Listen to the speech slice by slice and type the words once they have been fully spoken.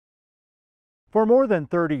For more than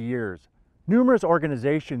 30 years, numerous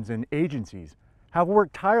organizations and agencies have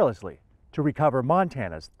worked tirelessly to recover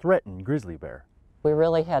Montana's threatened grizzly bear. We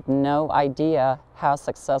really had no idea how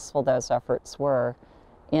successful those efforts were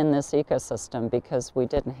in this ecosystem because we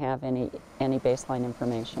didn't have any baseline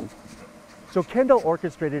information. So Kendall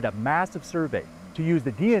orchestrated a massive survey to use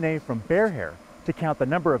the DNA from bear hair to count the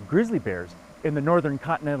number of grizzly bears in the Northern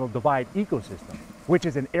Continental Divide ecosystem, which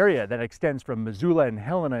is an area that extends from Missoula and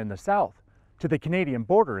Helena in the south to the Canadian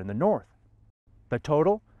border in the north. The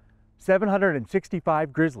total?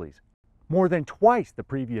 765 grizzlies, more than twice the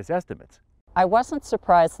previous estimates. I wasn't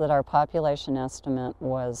surprised that our population estimate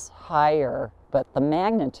was higher, but the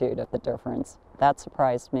magnitude of the difference, that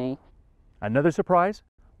surprised me. Another surprise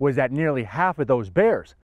was that nearly half of those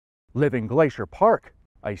bears live in Glacier Park,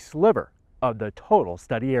 a sliver of the total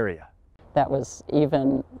study area. That was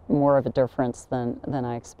even more of a difference than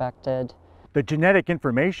I expected. The genetic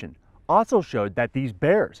information also showed that these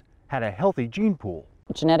bears had a healthy gene pool.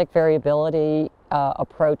 Genetic variability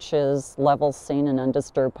approaches levels seen in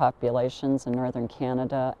undisturbed populations in northern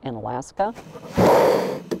Canada and Alaska.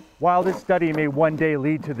 While this study may one day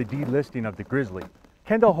lead to the delisting of the grizzly,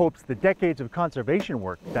 Kendall hopes the decades of conservation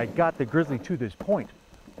work that got the grizzly to this point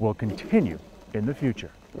will continue in the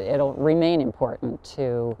future. It'll remain important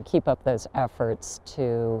to keep up those efforts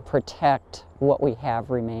to protect what we have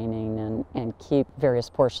remaining and keep various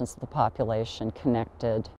portions of the population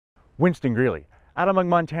connected. Winston Greeley, out among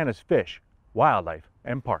Montana's fish, wildlife,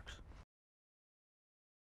 and parks.